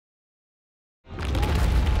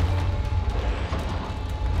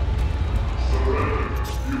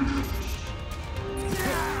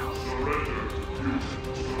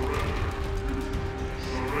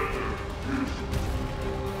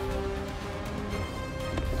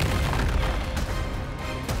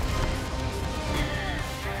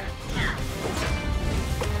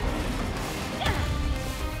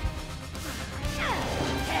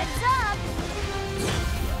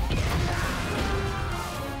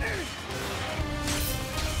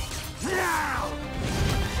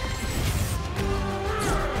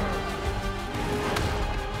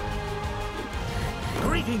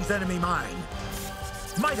enemy mine.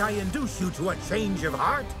 Might I induce you to a change of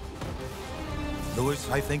heart? Louis,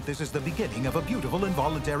 I think this is the beginning of a beautiful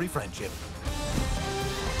involuntary friendship.